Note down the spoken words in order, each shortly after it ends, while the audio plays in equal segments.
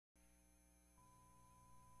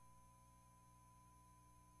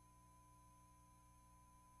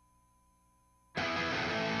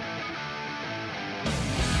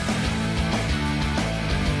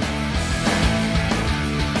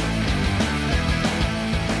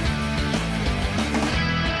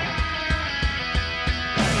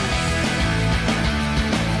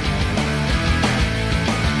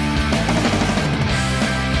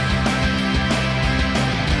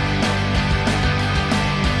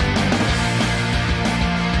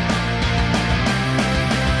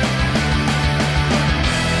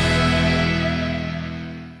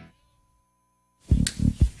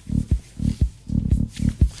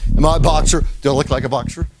Am I a boxer? Do I look like a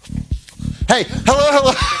boxer? Hey, hello,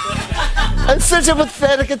 hello. That's such a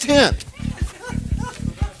pathetic attempt.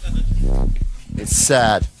 It's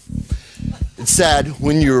sad. It's sad.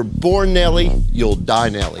 When you're born Nelly, you'll die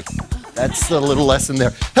Nelly. That's the little lesson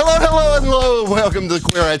there. Hello, hello, and hello. Welcome to the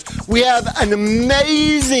Queer Edge. We have an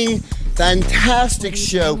amazing, fantastic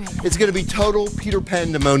show. It's going to be total Peter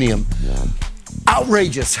Pandemonium.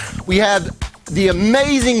 Outrageous. We have the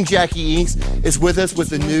amazing Jackie Inks is with us with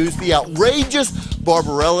the news. The outrageous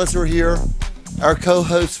Barbarellas are here. Our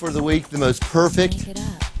co-host for the week, the most perfect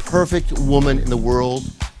woman in the world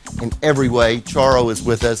in every way. Charo is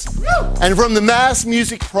with us. And from the Mass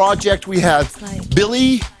Music Project, we have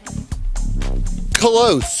Billy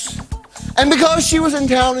Close. And because she was in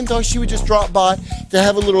town and thought she would just drop by to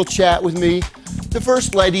have a little chat with me, the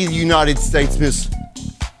First Lady of the United States, Miss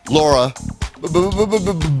Laura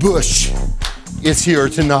Bush, is here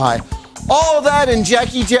tonight. All of that and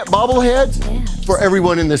Jackie Jett bobbleheads for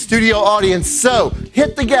everyone in the studio audience. So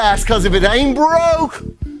hit the gas, because if it ain't broke,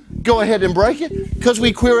 go ahead and break it. Because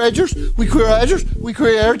we queer edgers, we queer edgers, we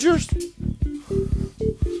queer edgers.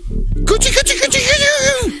 Coochie, coochie, coochie,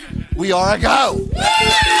 coochie. We are a go.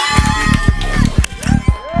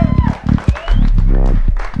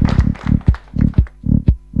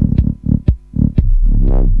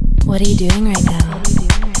 What are you doing right now?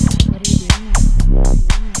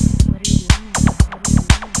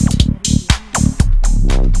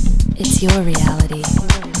 It's your reality.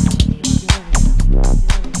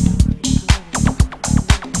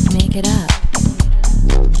 Make it up.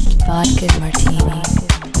 Vodka martini.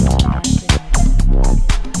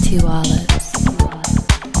 2 olives.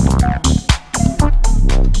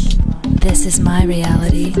 This is my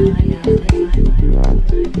reality.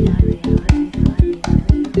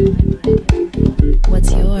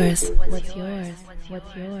 What's yours? What's yours?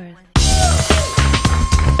 What's yours?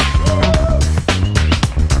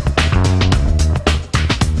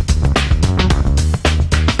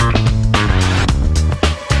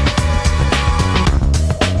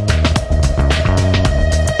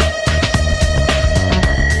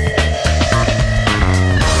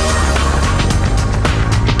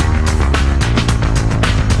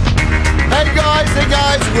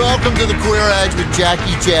 Welcome to the Queer Edge with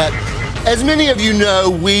Jackie Jett. As many of you know,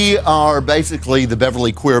 we are basically the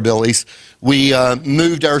Beverly Queerbillies. We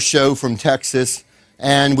moved our show from Texas,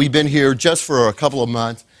 and we've been here just for a couple of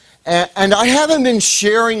months. And I haven't been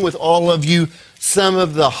sharing with all of you some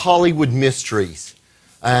of the Hollywood mysteries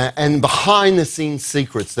and behind-the-scenes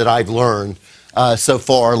secrets that I've learned so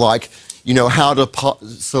far, like, you know, how to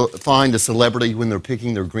find a celebrity when they're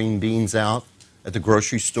picking their green beans out at the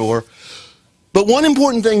grocery store. But one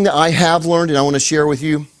important thing that I have learned, and I want to share with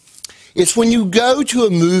you, is when you go to a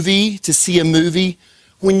movie, to see a movie,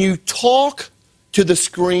 when you talk to the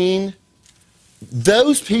screen,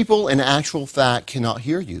 those people in actual fact cannot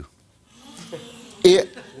hear you.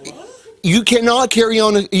 You cannot carry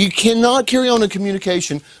on a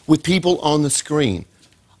communication with people on the screen.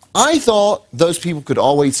 I thought those people could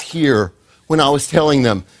always hear when I was telling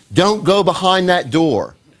them, don't go behind that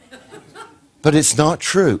door. But it's not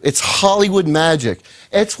true. It's Hollywood magic.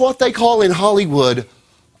 It's what they call in Hollywood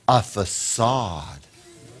a facade.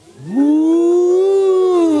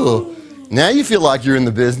 Ooh. Now you feel like you're in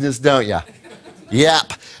the business, don't you?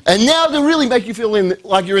 Yep. And now to really make you feel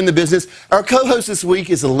like you're in the business, our co-host this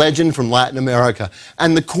week is a legend from Latin America.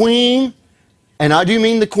 And the queen, and I do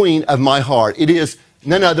mean the queen of my heart, it is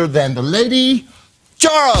none other than the Lady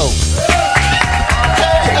Charo.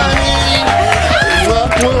 Hey, honey.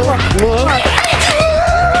 Look.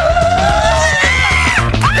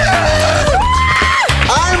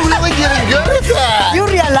 You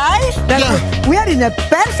realize that we are in a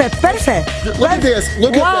perfect. Look at this.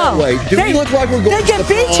 Look at that way. Do we look like we're going to the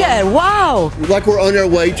picture. prom? Wow. Like we're on our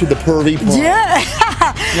way to the pervy prom. Yeah.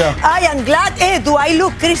 Yeah. I am glad. Do I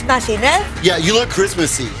look Christmassy, eh? Yeah, you look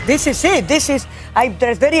Christmassy. This is it. I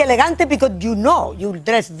dress very elegante because you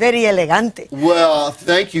dress very elegante. Well,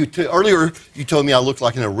 thank you. Earlier, you told me I looked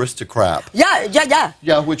like an aristocrat. Yeah.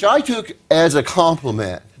 Yeah, which I took as a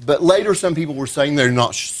compliment. But later, some people were saying they're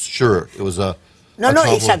not sure. It was a No,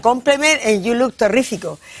 it's a compliment, and you look terrific.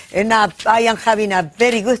 And I am having a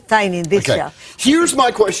very good time in this show. Here's my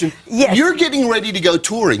question. Yes. You're getting ready to go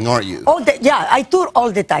touring, aren't you? Yeah, I tour all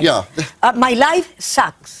the time. Yeah. My life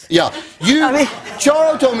sucks. Yeah.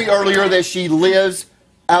 Charo told me earlier that she lives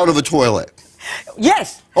out of a toilet.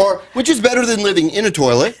 Yes. Which is better than living in a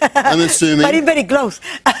toilet, I'm assuming. But it's very close.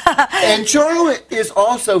 And Charo is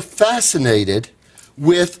also fascinated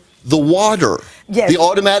with the water. Yes. The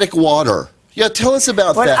automatic water. Yeah, tell us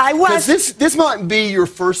about Well, that. I was- Because this might be your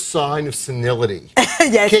first sign of senility.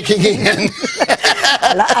 Yes. Kicking in.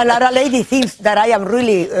 A lot of ladies think that I am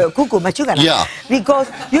really cuckoo, machugana. Yeah. Because,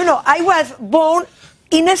 you know, I was born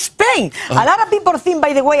in Spain. A lot of people think,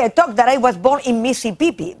 by the way I talk, that I was born in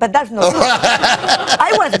Mississippi, but that's not true.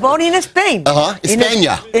 I was born in Spain.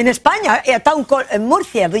 España. In España, a town called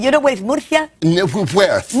Murcia. Do you know where is Murcia? No,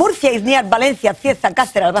 where? Murcia is near Valencia, Cieza,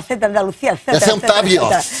 Cáceres, Albacete, Andalucía, etc. That sounds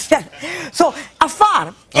fabulous. So,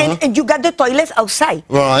 afar, and you got the toilets outside.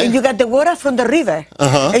 Right. And you got the water from the river.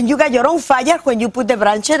 And you got your own fire when you put the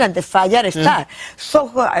branches and the fire start.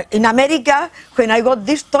 So, in America, when I got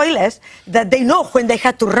these toilets, that they know when they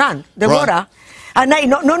had to run the water. And I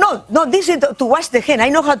no, this is to wash the hand. I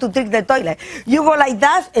know how to trick the toilet. You go like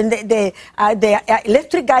that, and the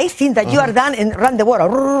electric guys think that you are done and run the water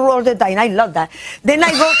all the time. I love that. Then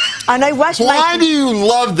I go and I wash Why do you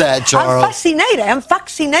love that, Charo? I'm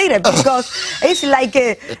fascinated because it's like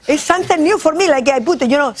it's something new for me. Like I put,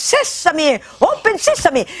 sesame, open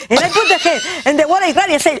sesame, and I put the hand, and the water is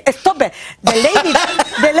running. I say, stop it. The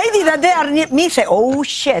lady that they are near me say, oh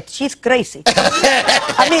shit, she's crazy.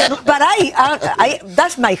 I mean, but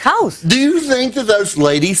that's my house. Do you think that those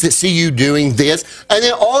ladies that see you doing this, and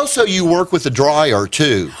then also you work with the dryer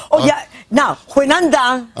too? Oh, yeah. Now, when I'm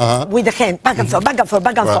done with the hand, back and forth, back and forth,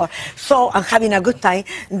 back and forth, so I'm having a good time,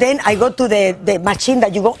 then I go to the machine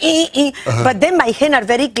that you go, but then my hands are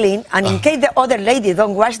very clean, and in case the other lady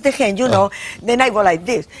don't wash the hand, then I go like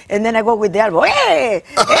this, and then I go with the elbow,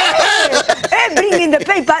 bring in the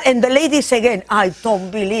paper, and the ladies again, I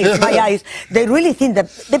don't believe my eyes. They really think that,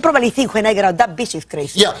 they probably think when I get out, that bitch is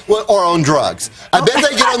crazy. Yeah, well, or on drugs. I bet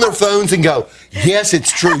they get on their phones and go, yes,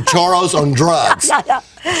 it's true, Charo's on drugs.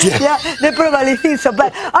 Yeah, they probably think so,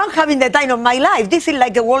 but I'm having the time of my life. This is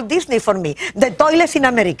like a Walt Disney for me. The toilets in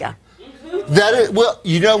America. That is, well,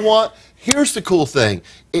 you know what? Here's the cool thing.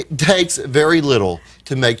 It takes very little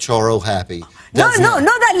to make Charo happy. No, not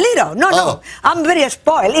that little. No. I'm very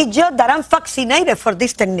spoiled. It's just that I'm fascinated for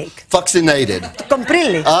this technique. Vaccinated.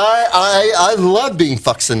 Completely. I love being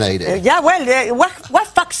vaccinated. Yeah, well, what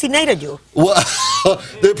fascinated you? Well,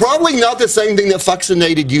 they're probably not the same thing that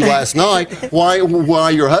vaccinated you last night.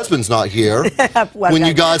 Why your husband's not here? When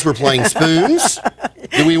you guys were playing spoons?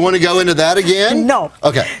 Do we want to go into that again? No.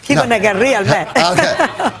 Okay. He's going to get real mad.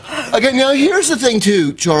 Okay, now here's the thing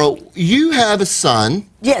too, Charo. You have a son.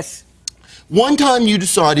 Yes. One time you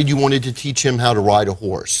decided you wanted to teach him how to ride a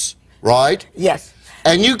horse, right? Yes.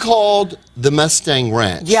 And you called the Mustang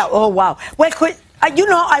Ranch. Yeah, oh wow. Well,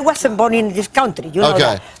 I wasn't born in this country, you know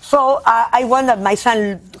that. So I wanted my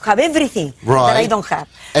son to have everything that I don't have.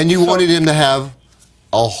 And you wanted him to have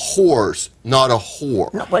a horse, not a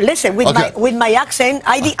whore. No, well, listen, with my accent,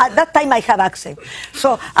 at that time I have accent.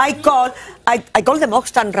 So I called the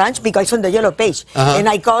Mustang Ranch because it's on the yellow page. And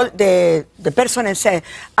I called the person and said,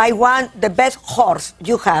 I want the best horse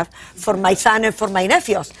you have for my son and for my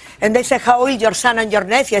nephews. And they said, how old your son and your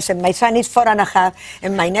nephew? I said, my son is 4.5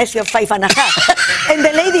 and my nephew 5.5. And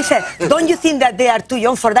the lady said, don't you think that they are too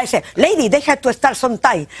young for that? I said, lady, they had to start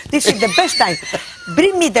sometime. This is the best time.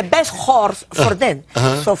 Bring me the best horse for them.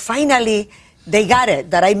 So finally, they got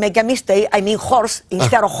it, that I make a mistake, I mean horse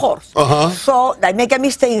instead of horse. So I make a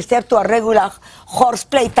mistake instead to a regular horse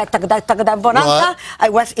play, bonanza, I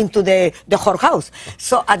was into the whorehouse.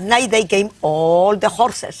 So at night they came all the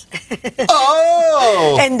horses.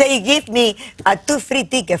 And they give me a 2 free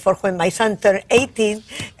tickets for when my son turned 18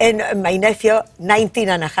 and my nephew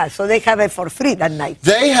 19.5. So they have it for free that night.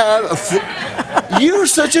 They have you're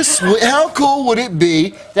such a sweet, how cool would it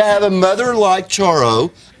be to have a mother like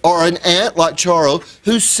Charo or an aunt like Charo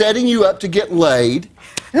who's setting you up to get laid?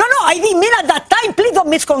 No, I didn't mean at that time. Please don't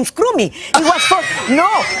misconstrue me. It was for...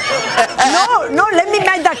 No, let me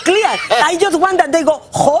make that clear. I just want that they go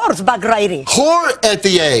horseback riding. At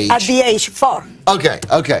the age? At the age 4. Okay.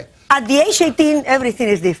 At the age 18, everything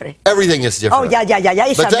is different. Everything is different. Oh, yeah.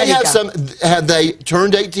 It's but they America. have they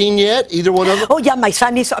turned 18 yet, either one of them? Oh, yeah, my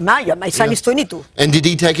son is 22. And did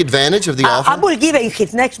he take advantage of the offer? I will give him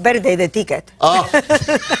his next birthday the ticket. Oh.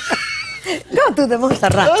 Go to the Monster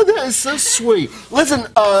Ranch. Oh, that is so sweet. Listen,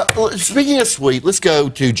 speaking of sweet, let's go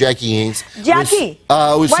to Jackie Inks. Jackie,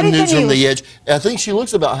 with some what is news the from news? the edge. I think she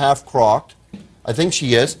looks about half crocked. I think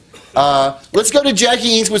she is. Let's go to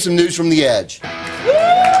Jackie Inks with some news from the edge.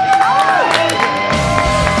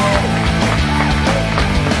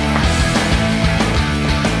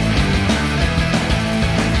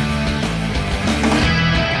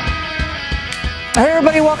 Hey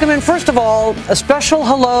everybody, welcome in. First of all, a special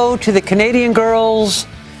hello to the Canadian girls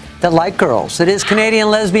that like girls. It is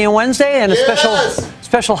Canadian Lesbian Wednesday, and a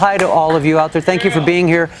Special hi to all of you out there. Thank you for being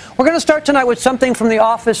here. We're going to start tonight with something from the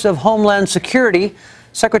Office of Homeland Security.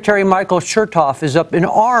 Secretary Michael Chertoff is up in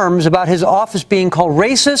arms about his office being called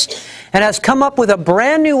racist and has come up with a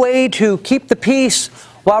brand new way to keep the peace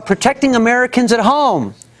while protecting Americans at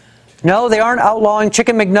home. No, they aren't outlawing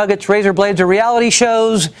chicken McNuggets, razor blades, or reality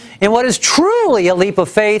shows. In what is truly a leap of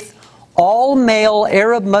faith, all male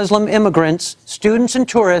Arab Muslim immigrants, students, and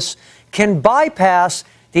tourists can bypass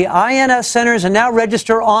the INS centers and now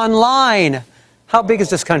register online. How big is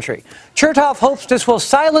this country? Chertoff hopes this will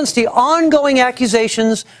silence the ongoing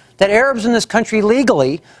accusations that Arabs in this country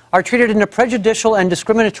legally are treated in a prejudicial and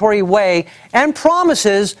discriminatory way, and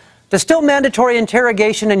promises the still mandatory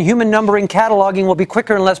interrogation and human numbering cataloging will be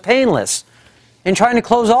quicker and less painless. In trying to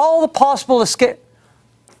close all the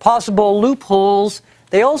possible loopholes,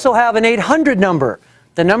 they also have an 800 number.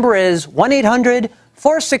 The number is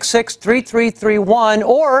 1-800-466-3331,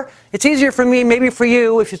 or it's easier for me, maybe for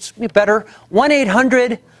you, if it's better,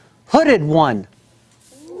 1-800-HOODED-1.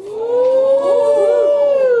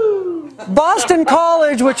 Boston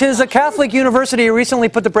College, which is a Catholic university, recently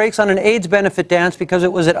put the brakes on an AIDS benefit dance because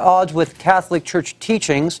it was at odds with Catholic Church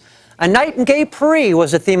teachings. A night in gay parade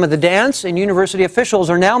was the theme of the dance, and university officials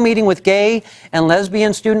are now meeting with gay and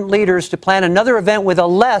lesbian student leaders to plan another event with a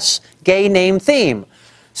less gay name theme.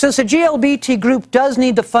 Since the GLBT group does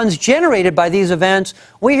need the funds generated by these events,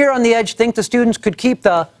 we here on The Edge think the students could keep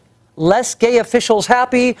the less gay officials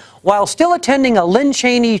happy while still attending a Lynn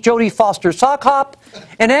Cheney, Jodie Foster sock hop,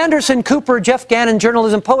 an Anderson Cooper, Jeff Gannon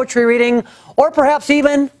journalism poetry reading, or perhaps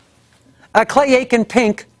even a Clay Aiken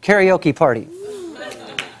Pink karaoke party.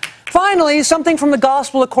 Finally, something from the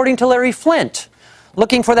gospel according to Larry Flint.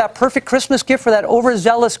 Looking for that perfect Christmas gift for that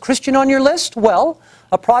overzealous Christian on your list? Well,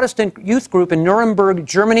 a Protestant youth group in Nuremberg,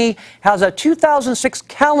 Germany, has a 2006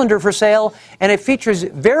 calendar for sale, and it features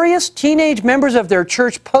various teenage members of their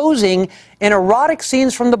church posing in erotic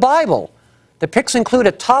scenes from the Bible. The pics include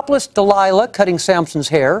a topless Delilah cutting Samson's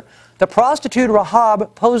hair, the prostitute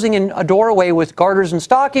Rahab posing in a doorway with garters and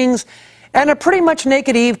stockings, and a pretty much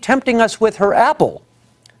naked Eve tempting us with her apple.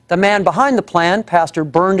 The man behind the plan, Pastor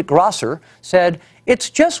Bernd Grosser, said, "It's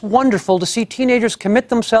just wonderful to see teenagers commit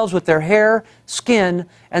themselves with their hair, skin,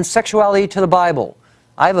 and sexuality to the Bible.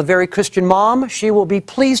 I have a very Christian mom. She will be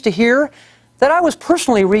pleased to hear that I was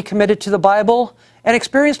personally recommitted to the Bible and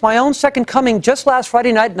experienced my own second coming just last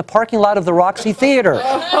Friday night in the parking lot of the Roxy Theater."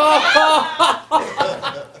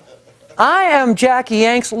 I am Jackie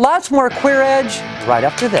Yanks. Lots more Queer Edge right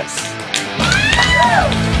after this.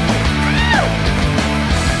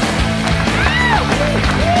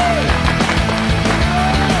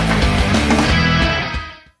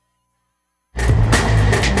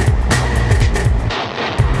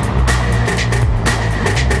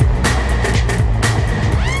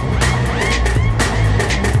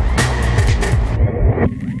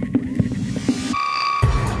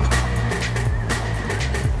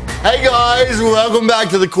 Hey guys, welcome back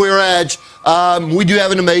to the Queer Edge. We do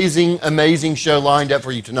have an amazing show lined up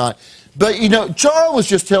for you tonight. But you know, Charo was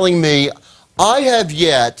just telling me, I have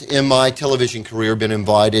yet in my television career been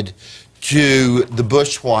invited to the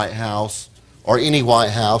Bush White House or any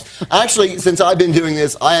White House. Actually, since I've been doing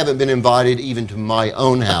this, I haven't been invited even to my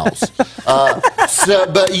own house.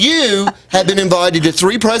 But you have been invited to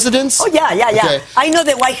 3 presidents? Oh, yeah. Okay. I know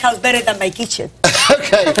the White House better than my kitchen.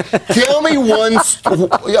 Okay, tell me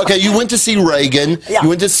okay, you went to see Reagan, you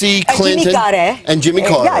went to see Clinton, and Jimmy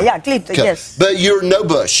Carter. Yeah, Clinton, okay. Yes. But you're no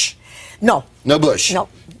Bush? No. No Bush? No.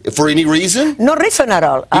 For any reason? No reason at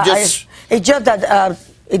all. It's just that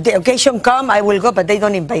if the occasion come, I will go, but they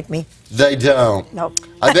don't invite me. They don't? No.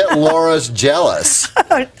 I bet Laura's jealous.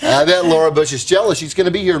 I bet Laura Bush is jealous. She's going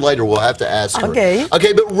to be here later. We'll have to ask her. Okay.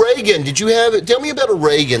 Okay, but Reagan, did you have, tell me about a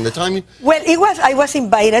Reagan, the time you... Well, I was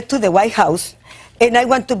invited to the White House, and I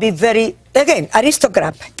want to be very, again,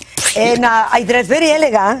 aristocrat. And I dressed very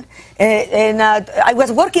elegant, and I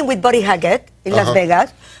was working with Buddy Hackett in Las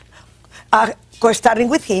Vegas, co-starring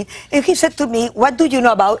with him, and he said to me, "What do you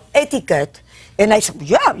know about etiquette?" And I said,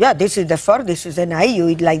 yeah, this is the fork, this is the knife, you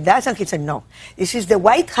eat like that. And he said, no, this is the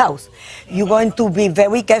White House. You're going to be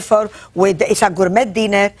very careful with, it's a gourmet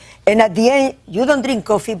dinner, and at the end, you don't drink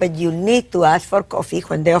coffee, but you need to ask for coffee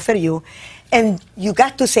when they offer you. And you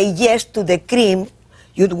got to say yes to the cream,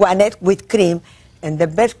 you'd want it with cream, and the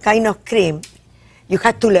best kind of cream, you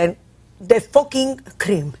had to learn the fucking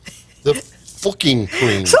cream. fucking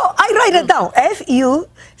cream. So I write it down. F-U-C-I-K-N-G,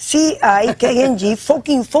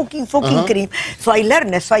 fucking cream. So I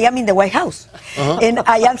learned it. So I am in the White House. And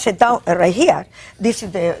I am set down right here. This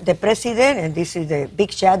is the president, and this is the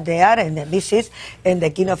big shot there, and the Mrs. and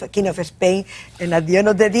the king of Spain. And at the end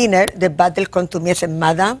of the dinner, the butler comes to me and says,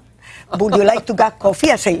 Madam, would you like to get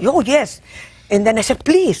coffee? I say, oh, yes. And then I said,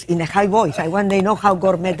 please, in a high voice. I want to know how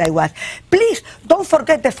gourmet I was. Please, don't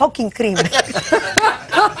forget the fucking cream.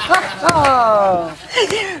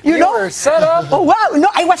 You know? were set up. Oh, wow. No,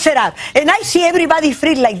 I was set up. And I see everybody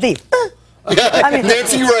freeze like this. I mean,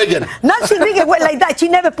 Nancy Reagan. Nancy Reagan went like that. She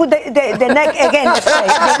never put the neck again straight.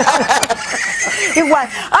 It was,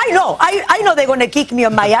 I know they're going to kick me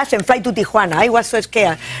on my ass and fly to Tijuana. I was so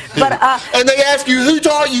scared. But, and they ask you, who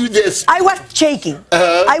taught you this? I was shaking.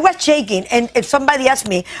 I was shaking. And somebody asked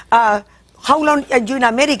me, how long are you in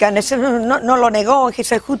America? And I said, no lo negó. And he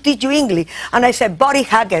said, who teach you English? And I said, Buddy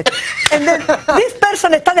Hackett. And then this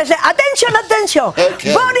person started and said, attention.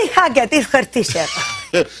 Okay. Buddy Hackett is her teacher.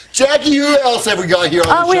 Jackie, who else have we got here on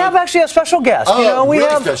the show? We have actually a special guest. Oh, we really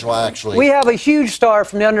have special, actually. We have a huge star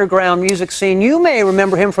from the underground music scene. You may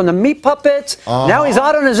remember him from the Meat Puppets. Now he's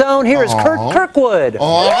out on his own. Here is Curt Kirkwood. Take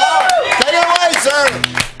it away, sir.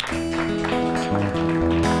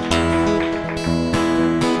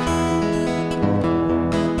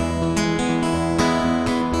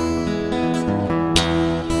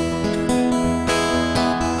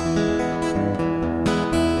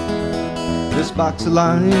 This box of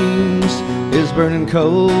limes is burning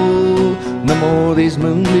cold. No more these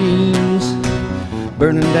moonbeams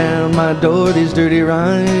burning down my door. These dirty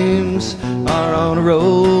rhymes are on a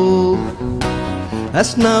roll.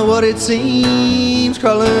 That's not what it seems.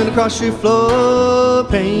 Crawling across your floor,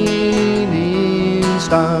 painting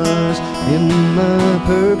stars in the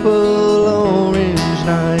purple orange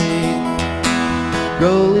night.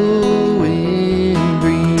 Growing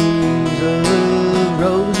dreams of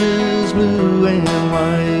roses, blue and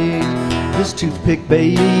white. This toothpick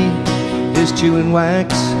baby is chewing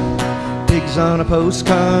wax. Pigs on a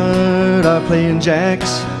postcard are playing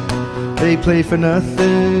jacks. They play for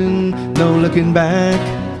nothing, no looking back.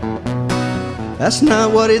 That's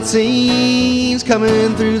not what it seems.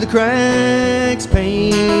 Coming through the cracks, painting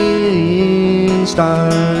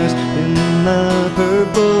stars in the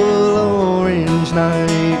purple orange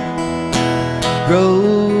night.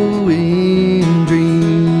 Growing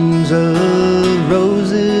dreams of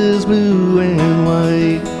roses, blue and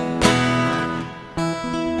white.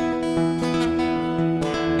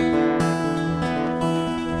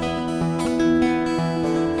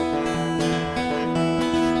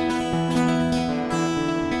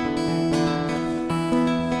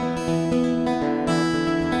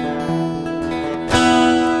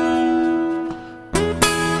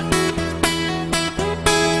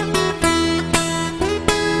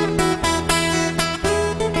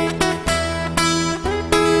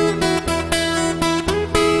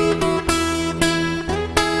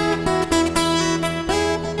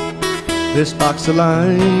 This box of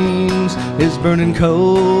limes is burning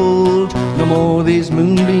cold. No more these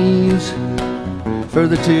moonbeams,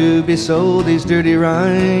 further to be sold. These dirty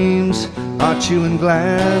rhymes are chewing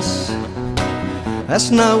glass. That's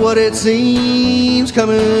not what it seems.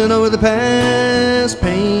 Coming over the past,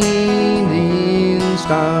 painting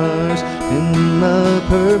stars in the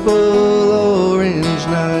purple orange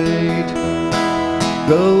night.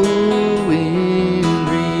 Glowing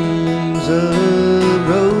dreams of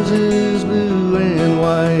roses, blue and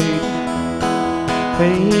white.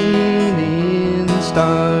 Painting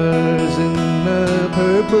stars in the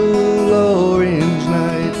purple orange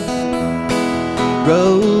night.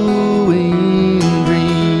 Growing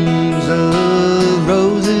dreams of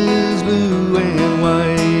roses, blue and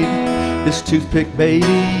white. This toothpick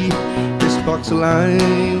baby, this box of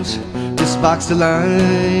limes, this box of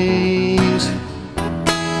limes.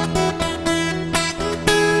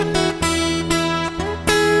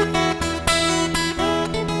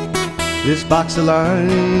 This box of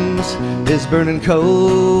limes is burning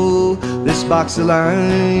cold. This box of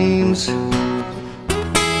limes.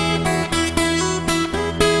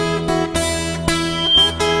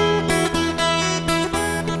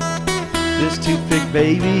 This toothpick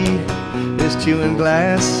baby is chewing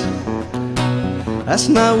glass. That's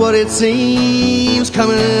not what it seems.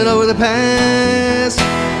 Coming over the past.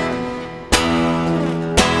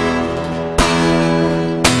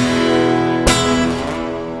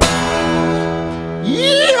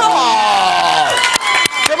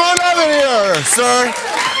 Sir,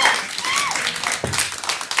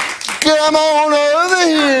 come on over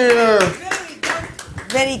here.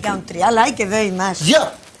 Very country. I like it very much.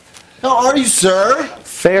 Yeah. How are you, sir?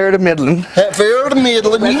 Fair to middling. Fair to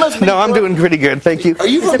middling. You must be No, I'm doing pretty good, thank you. Are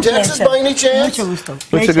you from Texas by any chance? Mucho gusto.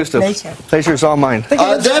 Mucho gusto. Pleasure. Pleasure's all mine.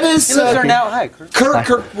 That is He lives there now. Hi, Kurt. Curt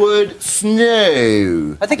Kirkwood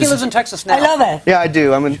Snow. I think he lives in Texas now. I love it. Yeah, I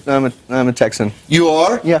do. I'm a Texan. You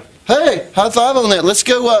are? Yeah. Hey, high five on that. Let's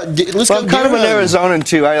go. Let's Well, go. I'm kind of an deer hunting. Arizonan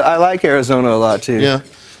too. I like Arizona a lot too. Yeah.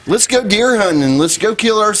 Let's go deer hunting. Let's go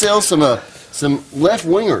kill ourselves some left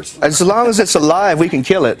wingers. As long as it's alive, we can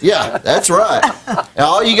kill it. Yeah, that's right. And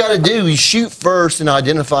all you got to do is shoot first and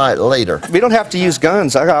identify it later. We don't have to use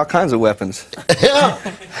guns. I got all kinds of weapons. Yeah,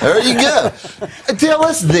 there you go. Tell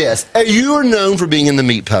us this. You are known for being in the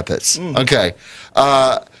Meat Puppets. Okay.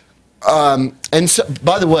 And so,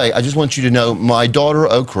 by the way, I just want you to know my daughter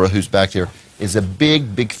Okra, who's back there, is a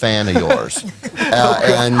big fan of yours.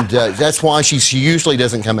 And that's why she usually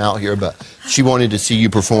doesn't come out here, but she wanted to see you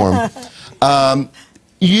perform. Do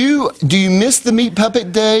you miss the Meat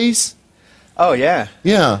Puppet days? Oh yeah.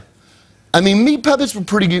 Yeah. I mean, Meat Puppets were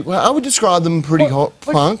pretty good. Well, I would describe them pretty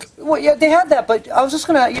punk. Well, yeah, they had that, but I was just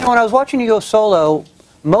gonna, when I was watching you go solo,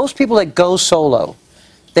 most people that go solo,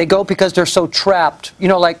 they go because they're so trapped.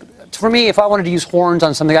 Like for me, if I wanted to use horns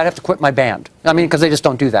on something, I'd have to quit my band. I mean, because they just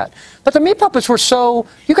don't do that. But the Meat Puppets were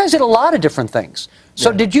you guys did a lot of different things.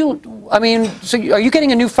 So Yeah. did you? I mean, so are you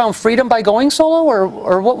getting a newfound freedom by going solo,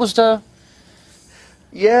 or what was the?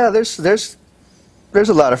 Yeah, there's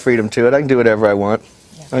a lot of freedom to it. I can do whatever I want.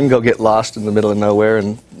 I can go get lost in the middle of nowhere,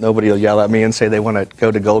 and nobody will yell at me and say they want to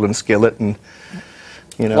go to Golden Skillet and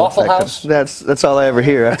Waffle House. That's all I ever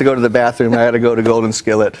hear. I have to go to the bathroom. I had to go to Golden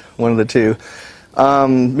Skillet, one of the two.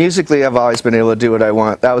 Musically, I've always been able to do what I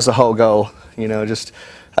want. That was the whole goal.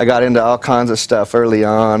 I got into all kinds of stuff early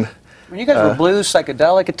on. When you guys were blues,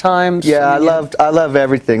 psychedelic at times. Yeah, I love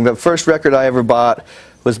everything. The first record I ever bought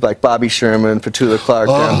was like Bobby Sherman, Petula Clark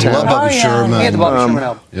downtown. Love Bobby Sherman. He had the Bobby Sherman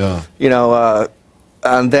album. Yeah.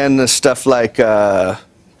 And then the stuff like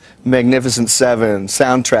Magnificent Seven,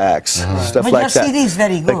 soundtracks, stuff But like your that. CD is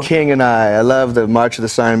very good. The King and I love the March of the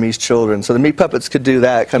Siamese Children. So the Meat Puppets could do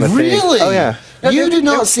that kind of thing. Really? Oh yeah. You did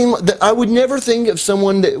not seem. I would never think of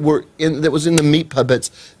someone that was in the Meat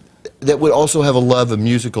Puppets that would also have a love of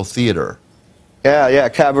musical theater. Yeah,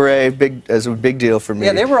 cabaret, is a big deal for me.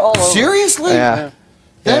 Yeah, they were all over. Seriously? Yeah.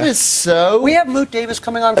 That is so. We have Moot Davis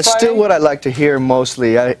coming on That's Friday. still what I like to hear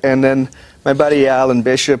mostly. And then my buddy Alan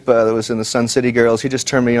Bishop, that was in the Sun City Girls, he just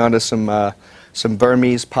turned me on to some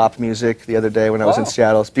Burmese pop music the other day when I was in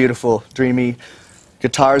Seattle. It's beautiful, dreamy.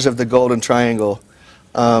 Guitars of the Golden Triangle.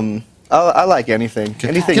 I like anything.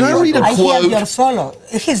 Anything. Can I read a I hear quote? your solo.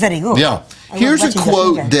 He's very good. Yeah. I was Here's a watching the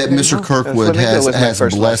quote singer. that Very Mr. good. Kirkwood Flamenco was my has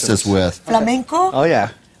first blessed license. us with. Flamenco? Oh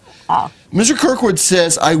yeah. Mr. Kirkwood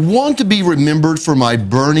says, I want to be remembered for my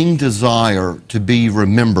burning desire to be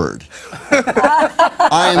remembered.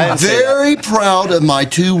 I am very proud of my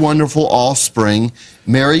two wonderful offspring,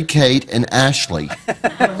 Mary Kate and Ashley.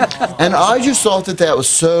 And I just thought that was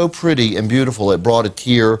so pretty and beautiful, it brought a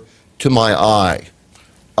tear to my eye.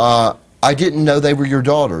 I didn't know they were your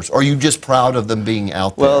daughters. Are you just proud of them being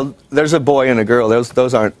out there? Well, there's a boy and a girl.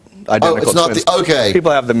 Those aren't identical it's not twins. okay.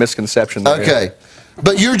 People have the misconception. There. Okay.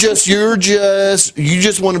 But you just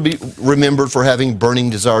want to be remembered for having burning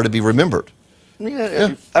desire to be remembered.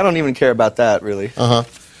 Yeah. I don't even care about that, really. Well,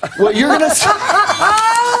 you're going to...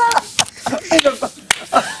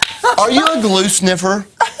 Are you a glue sniffer?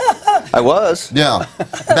 I was. Yeah.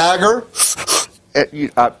 Bagger?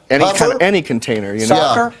 Any container,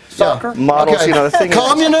 Soccer? Soccer? Models, Okay. the thing.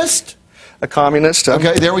 Communist? A communist.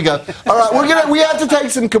 Okay, there we go. All right, we have to take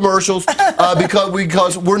some commercials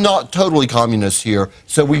because we're not totally communists here,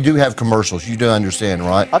 so we do have commercials. You do understand,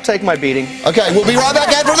 right? I'll take my beating. Okay, we'll be right back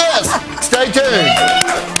after this. Stay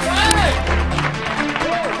tuned.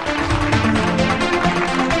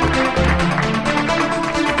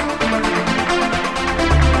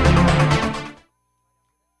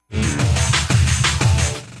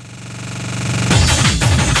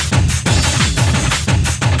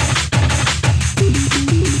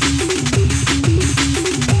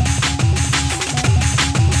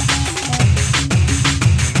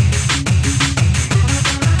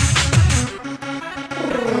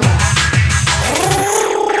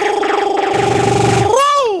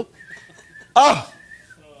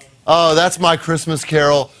 Oh, that's my Christmas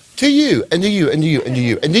carol to you, and to you, and to you, and to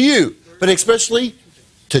you, and to you, but especially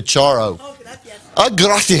to Charo. Oh,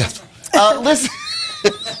 gracias. Listen.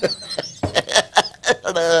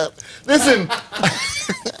 Listen.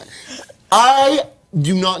 I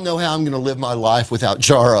do not know how I'm going to live my life without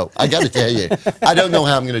Charo. I got to tell you. I don't know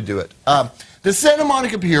how I'm going to do it. The Santa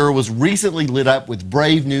Monica Pier was recently lit up with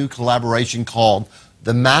brave new collaboration called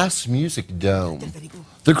the Mass Music Dome.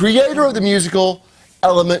 The creator of the musical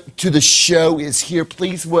element to the show is here.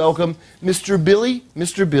 Please welcome Mr. Billy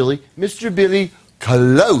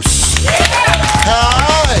Close.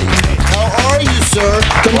 Hi. How are you, sir?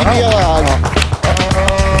 Can you be alive?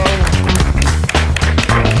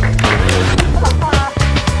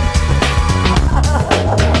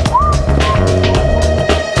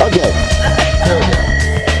 Okay. Here we go.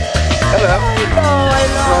 Hello.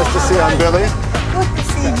 Nice to see you. I'm Billy. Good to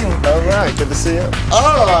see you. All right. Good to see you.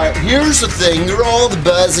 All right, here's the thing. You're all the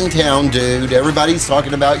buzz in town, dude. Everybody's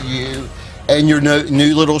talking about you and your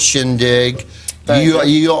new little shindig. You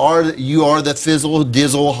are the fizzle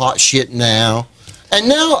dizzle hot shit now. And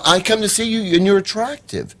now I come to see you and you're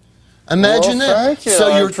attractive. Imagine that. Thank you.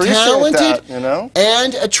 So I you're appreciate talented that, you know?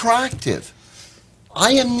 and attractive.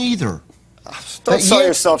 I am neither. Don't sell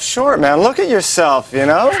yourself short, man. Look at yourself, you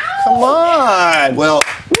know? Come on. Well,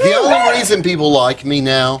 the only reason people like me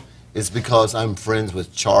now is because I'm friends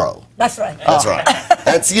with Charo. That's right. That's right.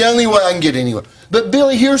 That's the only way I can get anywhere. But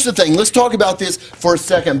Billy, here's the thing. Let's talk about this for a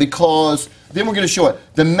second because then we're going to show it.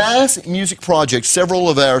 The Mass Music Project, several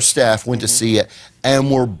of our staff went to see it and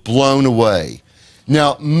were blown away.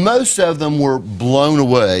 Now, most of them were blown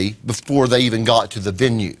away before they even got to the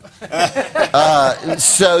venue.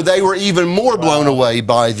 So they were even more blown away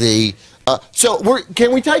by the...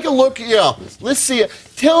 can we take a look? Yeah, let's see it.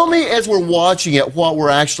 Tell me as we're watching it what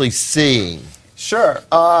we're actually seeing. Sure.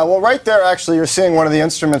 Well, right there, actually, you're seeing one of the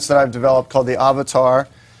instruments that I've developed called the Avatar.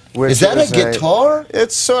 Which Is that a guitar?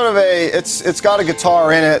 It's sort of a... It's got a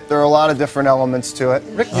guitar in it. There are a lot of different elements to it.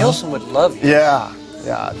 Rick Nielsen would love you. Yeah.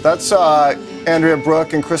 Yeah. That's Andrea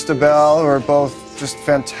Brooke and Krista Bell, who are both just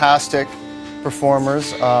fantastic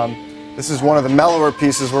performers. This is one of the mellower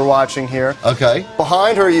pieces we're watching here. Okay.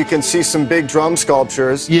 Behind her, you can see some big drum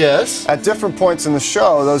sculptures. Yes. At different points in the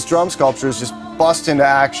show, those drum sculptures just bust into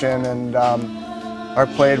action and are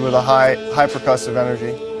played with a high percussive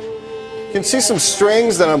energy. You can see some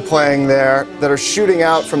strings that I'm playing there that are shooting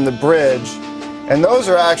out from the bridge. And those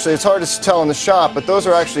are actually, it's hard to tell in the shot, but those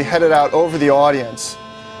are actually headed out over the audience.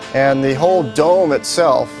 And the whole dome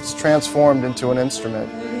itself is transformed into an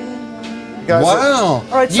instrument. Wow.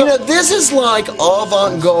 All right, you know, this is like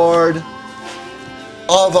avant-garde.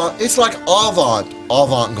 It's like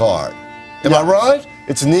avant-garde. Am I right?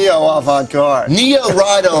 It's neo-avant-garde.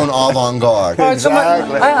 Right on avant-garde. All right,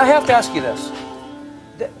 Exactly. so I have to ask you this.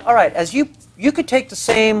 All right, as you could take the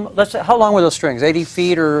same, let's say, how long were those strings? 80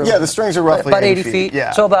 feet or? Yeah, the strings are roughly about 80 feet.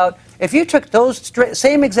 Yeah. So if you took those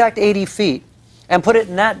same exact 80 feet and put it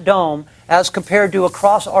in that dome as compared to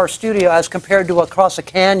across our studio, as compared to across a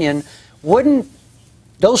canyon, wouldn't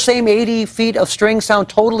those same 80 feet of strings sound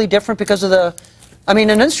totally different because of the, I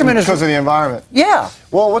mean, an instrument is... Because of the environment. Yeah.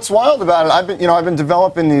 Well, what's wild about it, I've been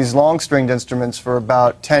developing these long-stringed instruments for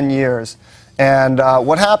about 10 years. And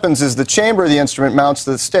what happens is the chamber of the instrument mounts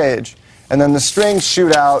to the stage, and then the strings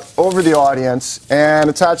shoot out over the audience and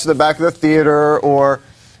attach to the back of the theater, or,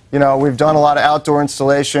 you know, we've done a lot of outdoor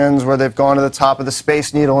installations where they've gone to the top of the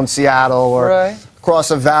Space Needle in Seattle, or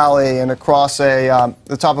across a valley and across the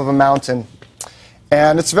top of a mountain.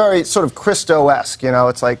 And it's very sort of Christo-esque, you know,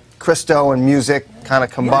 it's like Christo and music kind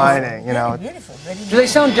of combining, you know. Beautiful, very Do they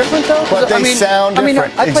sound different though? But they sound different. I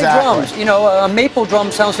mean, I play exactly. drums. You know, a maple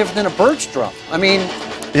drum sounds different than a birch drum. I mean,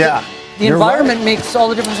 yeah. the environment makes all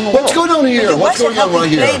the difference in the world. What's going on here? What's going on right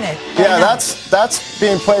here? Yeah, that's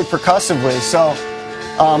being played percussively. So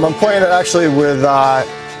I'm playing it actually with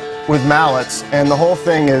mallets, and the whole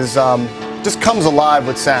thing is just comes alive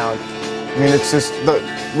with sound. I mean, it's just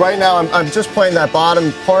right now I'm just playing that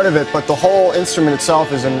bottom part of it, but the whole instrument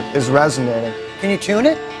itself is resonating. Can you tune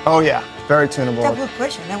it? Oh yeah, very tunable. That's a good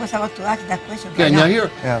question. I was about to ask that question. Okay, now here.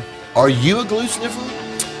 Yeah. Are you a glue sniffer?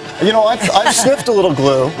 You know, I've sniffed a little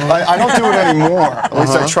glue. I don't do it anymore. At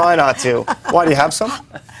least I try not to. Why, do you have some?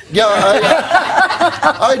 Yeah,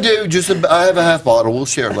 I do. I have a half bottle. We'll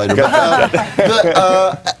share it later.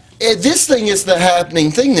 But this thing is the happening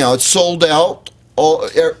thing now. It's sold out,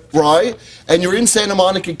 right? And you're in Santa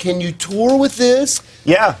Monica. Can you tour with this?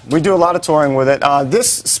 Yeah, we do a lot of touring with it.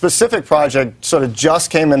 This specific project sort of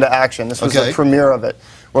just came into action. This was the premiere of it,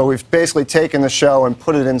 where we've basically taken the show and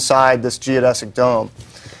put it inside this geodesic dome.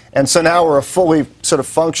 And so now we're a fully sort of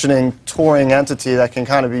functioning touring entity that can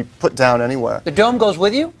kind of be put down anywhere. The dome goes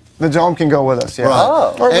with you? The dome can go with us, yeah. Right.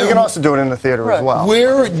 Oh. Or we can also do it in the theater as well.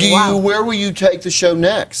 Where will you take the show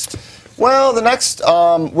next? Well, the next,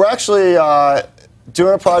 we're actually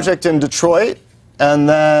doing a project in Detroit, and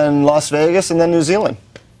then Las Vegas, and then New Zealand.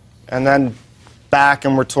 And then back,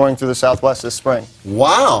 and we're touring through the Southwest this spring.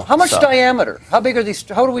 Wow. How much diameter? How big are these?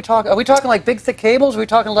 How do we talk? Are we talking like big, thick cables? Or are we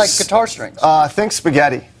talking like guitar strings? Think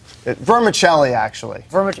spaghetti. Vermicelli, actually.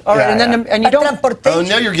 All right, and then and you don't. Oh,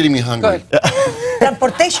 now you're getting me hungry.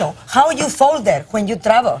 Transportation. How you fold there when you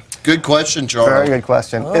travel? Good question, Charo. Very good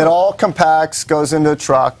question. It all compacts, goes into a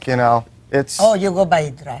truck, you know. It's. Oh, you go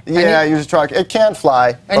by drive. Yeah, use a truck. It can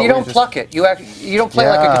fly. And you don't pluck it. You don't play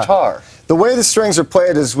like a guitar. The way the strings are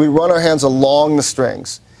played is we run our hands along the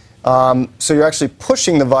strings. So you're actually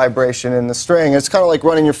pushing the vibration in the string. It's kind of like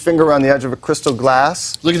running your finger around the edge of a crystal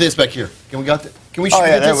glass. Look at this back here. Can we shoot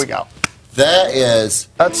there this? we go. That is.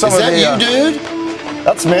 That's some is of that the, you, dude?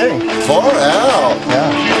 That's me. Far out.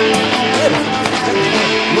 Yeah.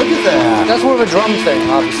 Look at that. That's more of a drum thing,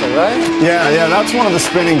 obviously, right? Yeah, that's one of the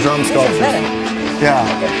spinning drum sculptures. Yeah.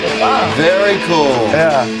 Wow. Very cool.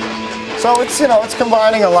 Yeah. So it's, you know, it's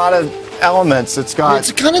combining a lot of elements. It's got.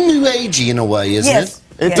 It's kind of new agey in a way, isn't it?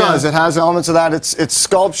 It does. It has elements of that. It's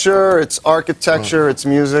sculpture, it's architecture, it's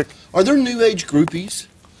music. Are there new age groupies?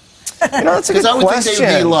 You know, that's a good Because I would question. think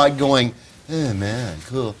they would be like going, "Hey man,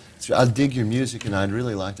 cool. I dig your music and I'd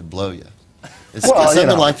really like to blow you." It's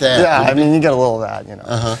something like that. Yeah, I mean, you get a little of that, you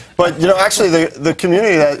know. But, you know, actually, the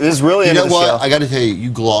community that is really into the show. You know what? I got to tell you, you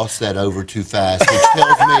glossed that over too fast,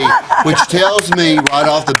 which tells me right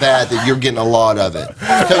off the bat that you're getting a lot of it.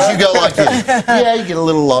 Because you go like this. Yeah, you get a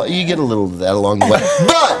little of that along the way.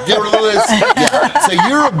 But, yeah, so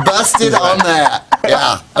you're busted on that.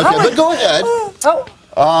 Yeah. Okay, but go ahead.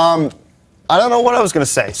 I don't know what I was going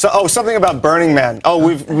to say. So, something about Burning Man.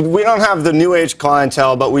 We don't have the New Age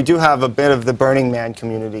clientele, but we do have a bit of the Burning Man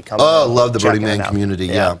community coming. Oh, I love the Burning Man community.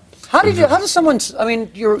 Yeah. How does someone? I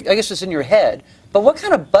mean, I guess it's in your head. But what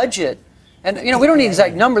kind of budget? And you know, we don't need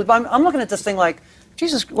exact numbers. But I'm looking at this thing like,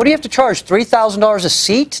 Jesus, what do you have to charge? $3,000 a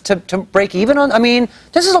seat to break even on? I mean,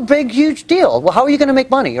 this is a big, huge deal. Well, how are you going to make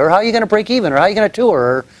money, or how are you going to break even, or how are you going to tour?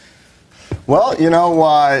 Or, well, you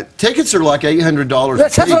know, tickets are like $800.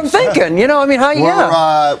 That's what I'm thinking. You know, I mean,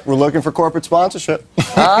 we're looking for corporate sponsorship.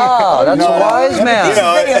 Ah, that's a wise man. You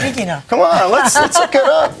know, Very original. Come on, let's look it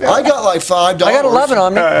up. Yeah. I got like $5. I got 11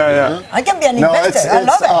 on me. Yeah. I can be an investor. I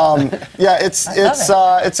love it. Yeah,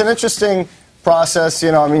 it's an interesting process.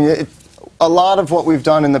 You know, I mean, a lot of what we've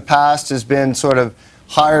done in the past has been sort of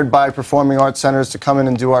hired by performing arts centers to come in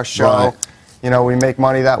and do our show. Right. You know, we make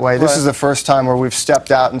money that way. This is the first time where we've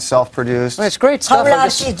stepped out and self-produced. Well, it's great stuff. How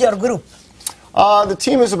large is your group? The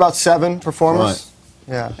team is about 7 performers.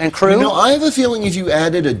 Right. Yeah. And crew? You know, I have a feeling if you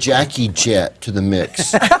added a Jackie Jett to the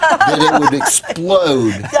mix, that it would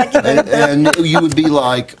explode, and you would be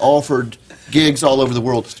like offered gigs all over the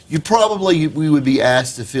world. We would be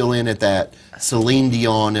asked to fill in at that Celine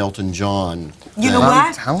Dion, Elton John. You know I'm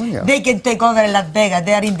what? telling you. They can take over Las Vegas.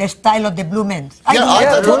 They are in the style of the Blue Men. I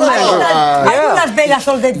do Las Vegas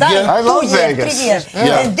all the time. Yeah. I love 2 years, Vegas. 3 years.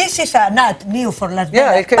 Yeah. And this is not new for Las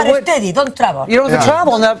Yeah, Vegas. But steady, don't travel. You don't have to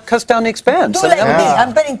travel, and that cuts down the expense. Do like me.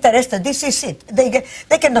 I'm very interested. This is it.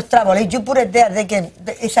 They cannot travel. If you put it there, they can.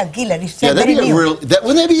 It's a killer. It's That'd very be new. wouldn't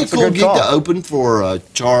that be a cool good gig call. to open for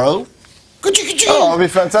Charo? Oh, it'll be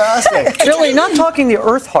fantastic. Billy, not talking the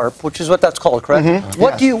earth harp, which is what that's called, correct?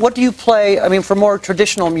 What do you play? I mean, for more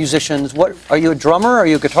traditional musicians, what are you a drummer? Are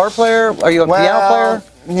you a guitar player? Are you a piano player?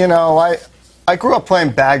 You know, I grew up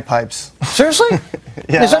playing bagpipes. Seriously?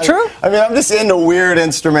 Yeah, Is that true? I mean, I'm just into weird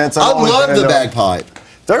instruments. I love the bagpipe.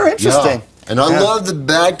 They're interesting. Yeah. And I love the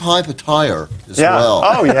bagpipe attire as well.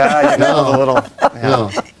 Oh, yeah. You know, the little. Yeah.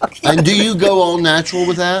 And do you go all natural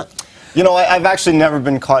with that? You know, I've actually never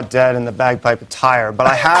been caught dead in the bagpipe attire, but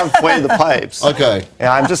I have played the pipes. Okay.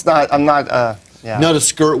 Yeah, I'm not. Yeah. Not a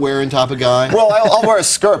skirt wearing type of guy? Well, I'll wear a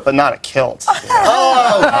skirt, but not a kilt.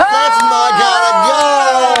 Oh, that's my kind of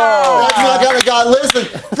guy. That's my kind of guy. Listen,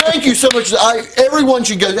 thank you so much. Everyone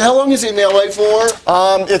should go. How long is it in LA for?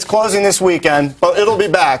 It's closing this weekend, but it'll be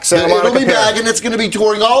back. So it'll be back, and it's going to be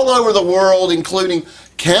touring all over the world, including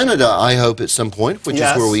Canada, I hope, at some point, which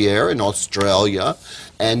is where we air, in Australia.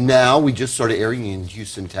 And now we just started airing in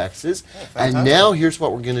Houston, Texas. And now here's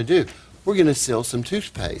what we're going to do. We're going to sell some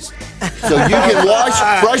toothpaste. So you can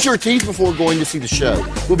brush your teeth before going to see the show.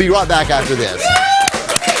 We'll be right back after this.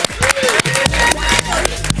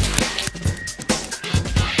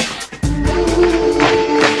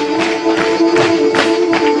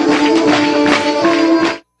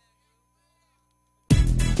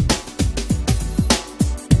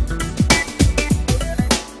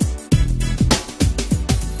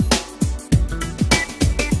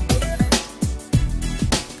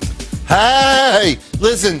 Hey,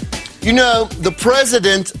 listen, you know, the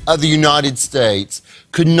President of the United States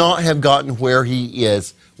could not have gotten where he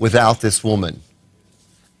is without this woman.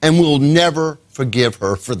 And we'll never forgive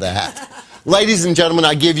her for that. Ladies and gentlemen,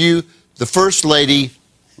 I give you the First Lady,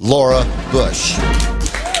 Laura Bush.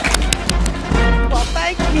 Well,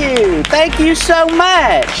 thank you. you. Thank you so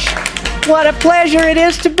much. What a pleasure it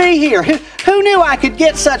is to be here. Who knew I could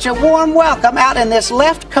get such a warm welcome out in this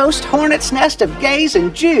left coast hornet's nest of gays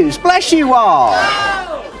and Jews? Bless you all.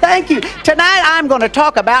 Thank you. Tonight I'm going to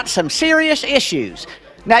talk about some serious issues.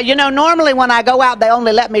 Now, you know, normally when I go out, they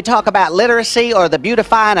only let me talk about literacy or the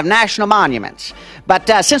beautifying of national monuments. But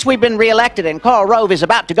since we've been reelected and Karl Rove is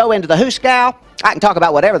about to go into the Hooskow, I can talk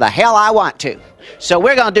about whatever the hell I want to. So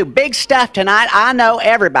we're going to do big stuff tonight. I know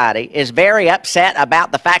everybody is very upset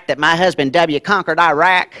about the fact that my husband W conquered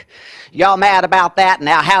Iraq. Y'all mad about that?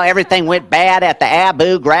 Now how everything went bad at the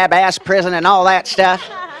Abu Grab-ass prison and all that stuff?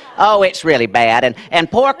 Oh, it's really bad.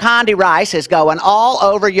 And poor Condi Rice is going all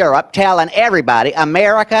over Europe telling everybody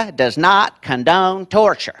America does not condone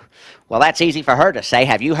torture. Well, that's easy for her to say.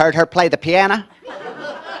 Have you heard her play the piano?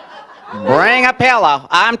 Bring a pillow.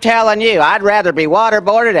 I'm telling you, I'd rather be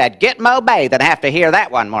waterboarded at Gitmo Bay than have to hear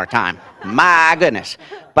that one more time. My goodness.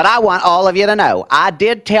 But I want all of you to know, I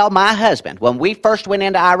did tell my husband when we first went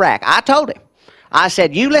into Iraq, I told him, I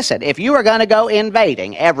said, you listen, if you are going to go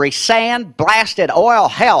invading every sand-blasted oil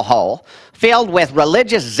hellhole filled with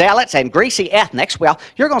religious zealots and greasy ethnics, well,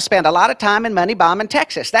 you're going to spend a lot of time and money bombing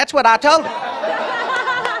Texas. That's what I told him.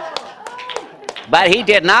 But he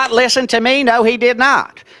did not listen to me. No, he did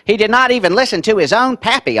not. He did not even listen to his own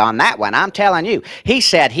pappy on that one, I'm telling you. He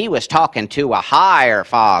said he was talking to a higher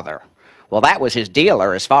father. Well, that was his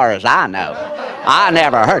dealer as far as I know. I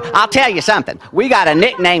never heard. I'll tell you something. We got a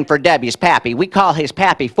nickname for W's pappy. We call his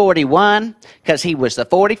pappy 41 because he was the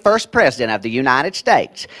 41st president of the United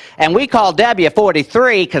States. And we call W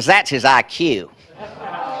 43 because that's his IQ.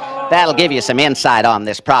 That'll give you some insight on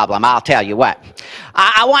this problem, I'll tell you what.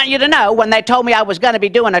 I want you to know, when they told me I was going to be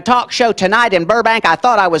doing a talk show tonight in Burbank, I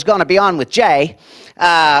thought I was going to be on with Jay.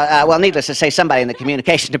 Well, needless to say, somebody in the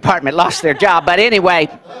communication department lost their job. But anyway,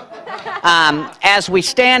 as we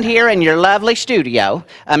stand here in your lovely studio,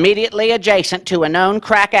 immediately adjacent to a known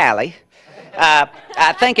crack alley,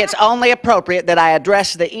 I think it's only appropriate that I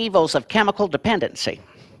address the evils of chemical dependency.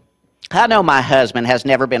 I know my husband has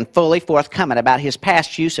never been fully forthcoming about his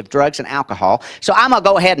past use of drugs and alcohol, so I'm going to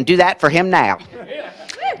go ahead and do that for him now.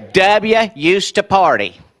 W used to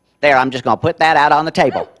party. There, I'm just going to put that out on the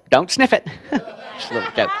table. Don't sniff it. Just a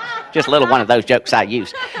little joke. Just a little one of those jokes I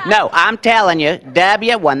use. No, I'm telling you,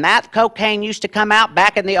 W, when that cocaine used to come out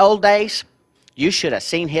back in the old days, you should have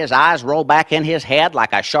seen his eyes roll back in his head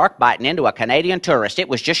like a shark biting into a Canadian tourist. It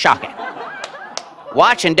was just shocking.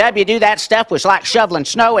 Watching W do that stuff was like shoveling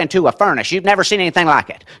snow into a furnace. You've never seen anything like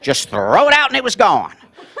it. Just throw it out and it was gone.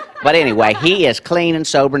 But anyway, he is clean and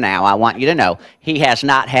sober now. I want you to know he has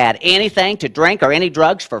not had anything to drink or any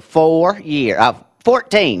drugs for 4 years.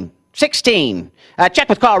 14, 16. Check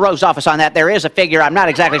with Karl Rove's office on that. There is a figure. I'm not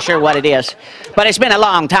exactly sure what it is. But it's been a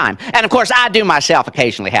long time. And, of course, I do myself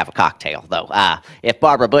occasionally have a cocktail, though. If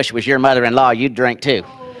Barbara Bush was your mother-in-law, you'd drink, too.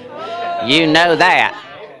 You know that.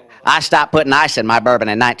 I stopped putting ice in my bourbon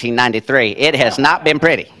in 1993. It has not been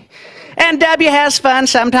pretty. And W has fun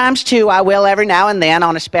sometimes, too. I will every now and then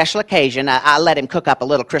on a special occasion. I let him cook up a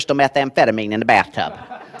little crystal methamphetamine in the bathtub.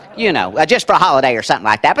 You know, just for a holiday or something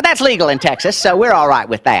like that. But that's legal in Texas, so we're all right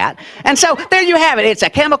with that. And so there you have it. It's a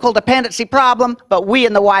chemical dependency problem, but we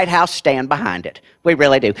in the White House stand behind it. We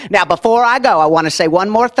really do. Now, before I go, I want to say one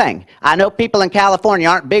more thing. I know people in California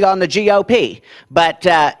aren't big on the GOP, but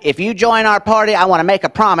if you join our party, I want to make a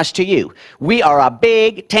promise to you. We are a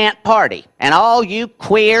big tent party, and all you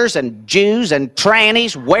queers and Jews and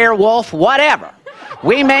trannies, werewolf, whatever,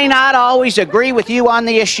 we may not always agree with you on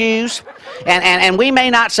the issues, and we may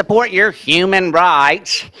not support your human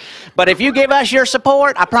rights, but if you give us your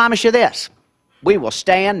support, I promise you this, we will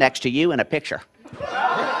stand next to you in a picture.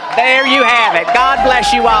 There you have it. God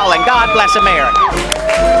bless you all, and God bless America.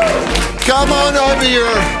 Come on over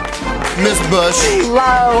here, Miss Bush.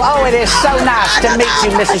 Hello. Oh, it is so nice to meet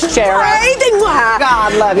you, Mrs. Charo.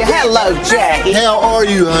 God love you. Hello, Jackie. How are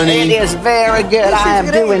you, honey? It is very good. I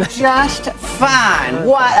am doing just fine.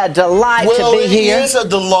 What a delight to be here. It is a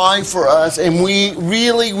delight for us, and we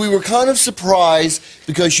were kind of surprised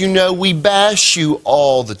because, you know, we bash you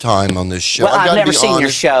all the time on this show. Well, I've never seen your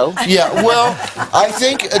show. Yeah, well, I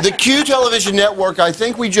think the Q Television Network, I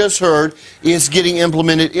think we just heard, is getting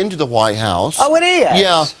implemented into the White House. Oh, it is?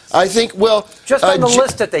 Yeah, I think, well... Just on the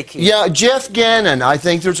list that they keep. Yeah, Jeff Gannon. I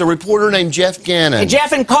think there's a reporter named Jeff Gannon. And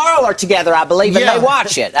Jeff and Carl are together, I believe, and they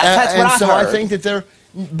watch it. That's what I heard. And so I think that they're...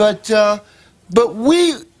 But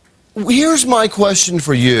here's my question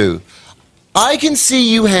for you. I can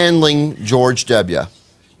see you handling George W.,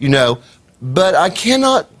 you know, but I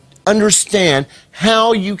cannot understand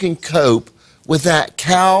how you can cope with that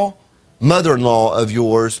cow mother-in-law of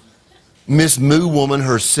yours Miss Moo Woman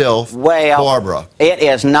herself, Well, Barbara. it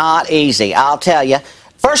is not easy, I'll tell you.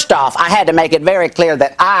 First off, I had to make it very clear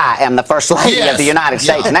that I am the First Lady Yes. of the United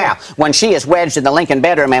States. Yeah. Now, when she is wedged in the Lincoln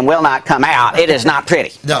bedroom and will not come out, it is not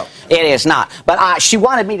pretty. No. It is not. But she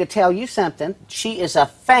wanted me to tell you something. She is a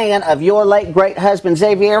fan of your late great husband,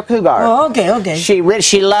 Xavier Cougar. Oh, okay.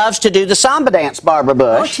 She loves to do the samba dance, Barbara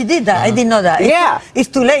Bush. Oh, she did that. I didn't know that. Yeah. It's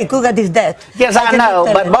too late. Cougar is dead. Yes, I know, cannot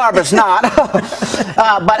tell but it. Barbara's not.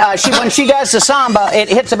 When she does the samba, it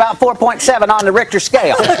hits about 4.7 on the Richter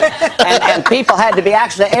scale. And people had to be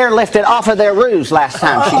actually airlifted off of their roofs last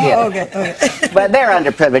time she did it. Okay. But they're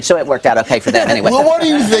underprivileged, so it worked out okay for them anyway. Well, what do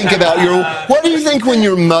you think when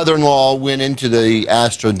your mother-in-law went into the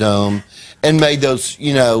Astrodome and made those,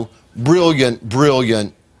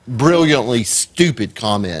 brilliantly stupid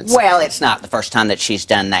comments? Well, it's not the first time that she's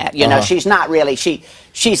done that. You know, she's not really,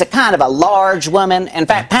 she's a kind of a large woman. In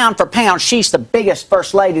fact, pound for pound, she's the biggest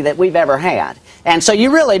First Lady that we've ever had. And so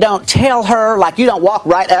you really don't tell her, like you don't walk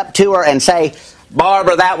right up to her and say,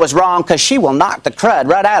 Barbara, that was wrong, because she will knock the crud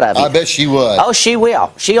right out of you. I bet she would. Oh, she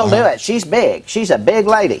will. She'll do it. She's big. She's a big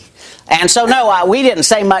lady. And so, no, we didn't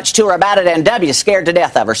say much to her about it, and W scared to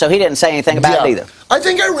death of her, so he didn't say anything about it either. I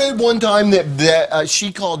think I read one time that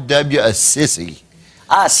she called W a sissy.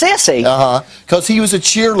 Sissy? Because he was a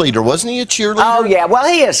cheerleader. Wasn't he a cheerleader? Oh, yeah. Well,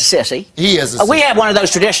 he is a sissy. He is a sissy. We had one of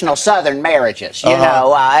those traditional Southern marriages. You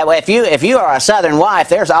know, if you are a Southern wife,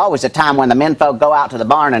 there's always a time when the menfolk go out to the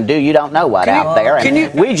barn and do you don't know what out there.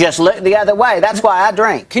 And we just look the other way. That's why I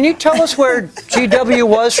drink. Can you tell us where GW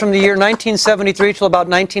was from the year 1973 till about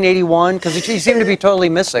 1981? Because he seemed to be totally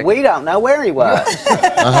missing. We don't know where he was.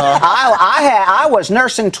 I was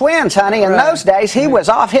nursing twins, honey. In those days, he was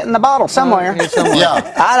off hitting the bottle somewhere. Yeah.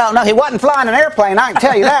 I don't know. He wasn't flying an airplane. I can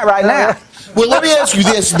tell you that right now. Well, let me ask you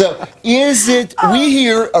this, though. We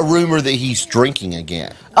hear a rumor that he's drinking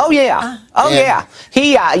again. Oh, yeah. Yeah.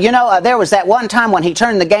 He, there was that one time when he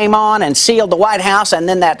turned the game on and sealed the White House, and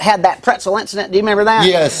then had that pretzel incident. Do you remember that?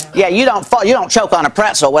 Yes. Yeah, you don't choke on a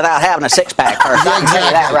pretzel without having a six-pack first. I can tell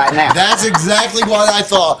you that right now. That's exactly what I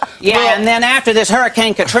thought. Yeah, and then after this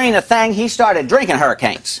Hurricane Katrina thing, he started drinking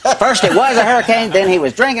hurricanes. First it was a hurricane, then he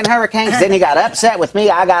was drinking hurricanes, then he got upset with me.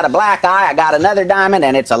 I got a black eye, I got another diamond,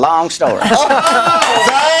 and it's a long story.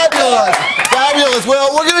 Fabulous. Fabulous.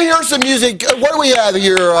 Well, we're going to hear some music. What do we have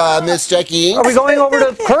here, Miss Jackie? Are we going over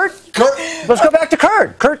to Curt? Let's go back to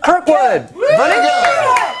Curt. Curt Kirkwood. Buddy?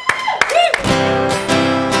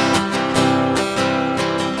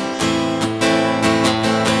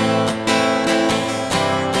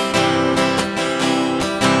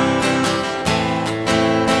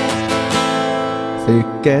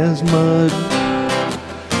 Thick as mud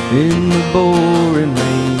in the pouring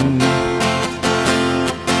rain.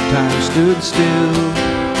 Time stood still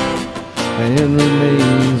and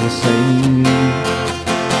remains the same.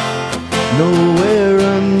 Nowhere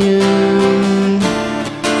onion,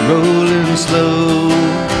 rolling slow,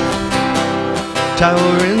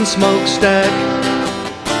 towering smokestack,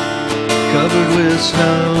 covered with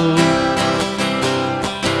snow.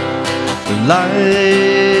 The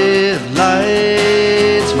light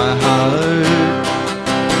lights my heart.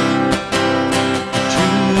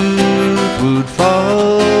 Truth would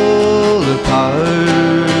fall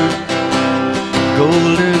apart.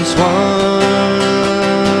 Golden swans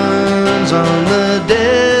on the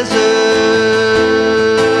desert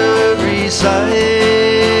recite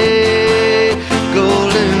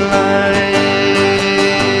golden lights.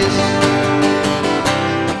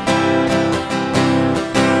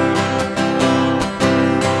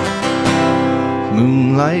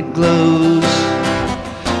 Moonlight glows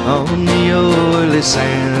on the oily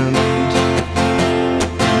sand,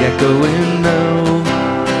 the echoing no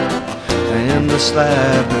and the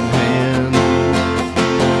slapping hand.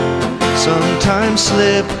 Sometimes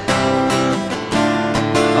slip,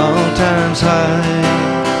 all times high.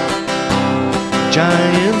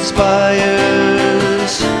 Giant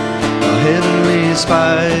spires, heavenly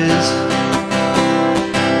spies.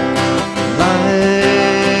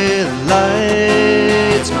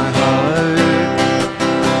 Lights my heart.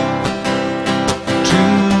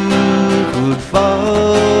 Truth would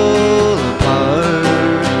fall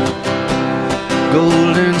apart.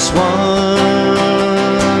 Golden swans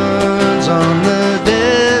on the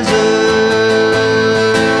desert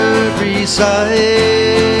recite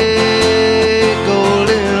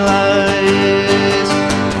golden lights.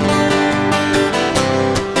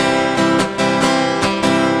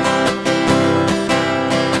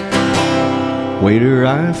 Waiter,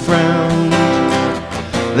 I frowned.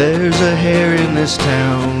 There's a hair in this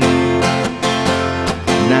town.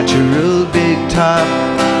 Natural big top,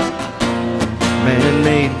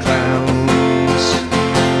 man-made clown.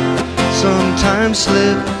 sometimes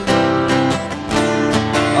slip,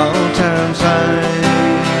 all times high.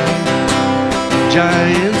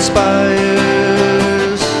 Giant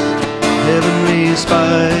spires, heavenly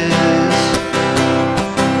spies,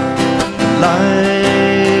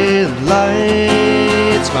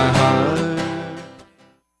 lights my heart.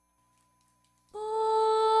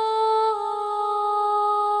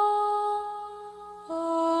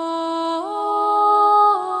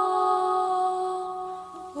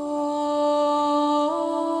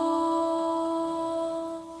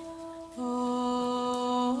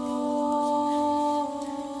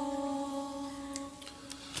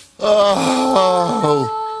 Oh,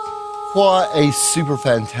 what a super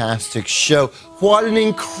fantastic show. What an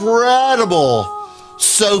incredible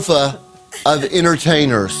sofa of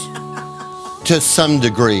entertainers to some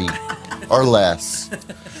degree or less.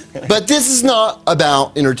 But this is not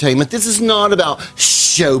about entertainment. This is not about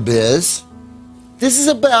showbiz. This is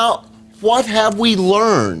about what have we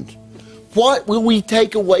learned? What will we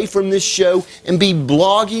take away from this show and be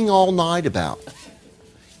blogging all night about?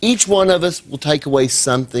 Each one of us will take away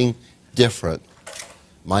something different.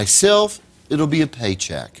 Myself, it'll be a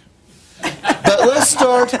paycheck. But let's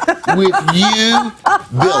start with you,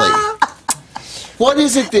 Billy. What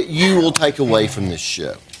is it that you will take away from this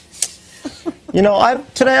show? You know,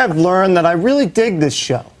 today I've learned that I really dig this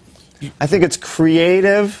show. I think it's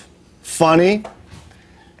creative, funny,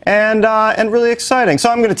 and really exciting. So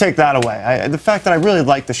I'm going to take that away. The fact that I really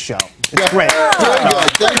like the show. It's great. Very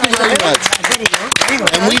good. Thank you very much.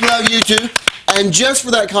 And we love you too. And just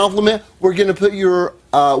for that compliment, we're going to put your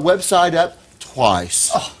website up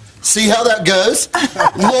twice. Oh. See how that goes?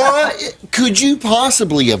 Laura, could you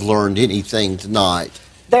possibly have learned anything tonight?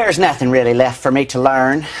 There's nothing really left for me to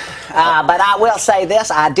learn. But I will say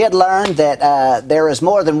this, I did learn that there is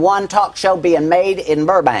more than one talk show being made in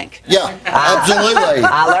Burbank. Yeah, absolutely.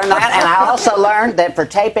 I learned that, and I also learned that for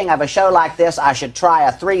taping of a show like this, I should try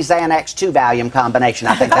a 3 Xanax 2-volume combination.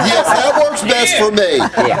 I think that's yes, that works best for me.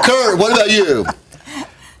 Yeah. Curt, what about you?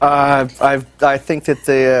 I think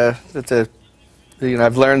that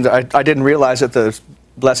I've learned. I didn't realize that the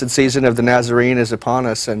blessed season of the Nazarene is upon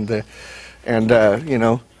us, and you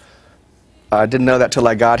know, I didn't know that till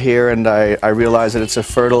I got here, and I realized that it's a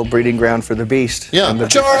fertile breeding ground for the beast. Yeah.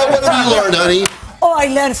 Charo, what have you learned, honey? Oh, I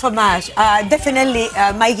learned so much. Definitely,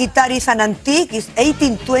 my guitar is an antique. It's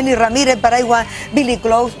 1820 Ramirez, but I want Billy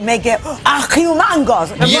Close make it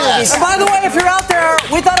humongous. Yes. And by the way, if you're out there,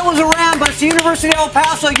 we thought it was a ram, but it's the University of El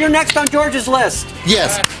Paso. You're next on George's list.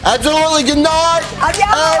 Yes, absolutely. Good night,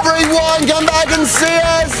 everyone. Come back and see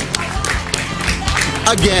us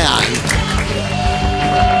again.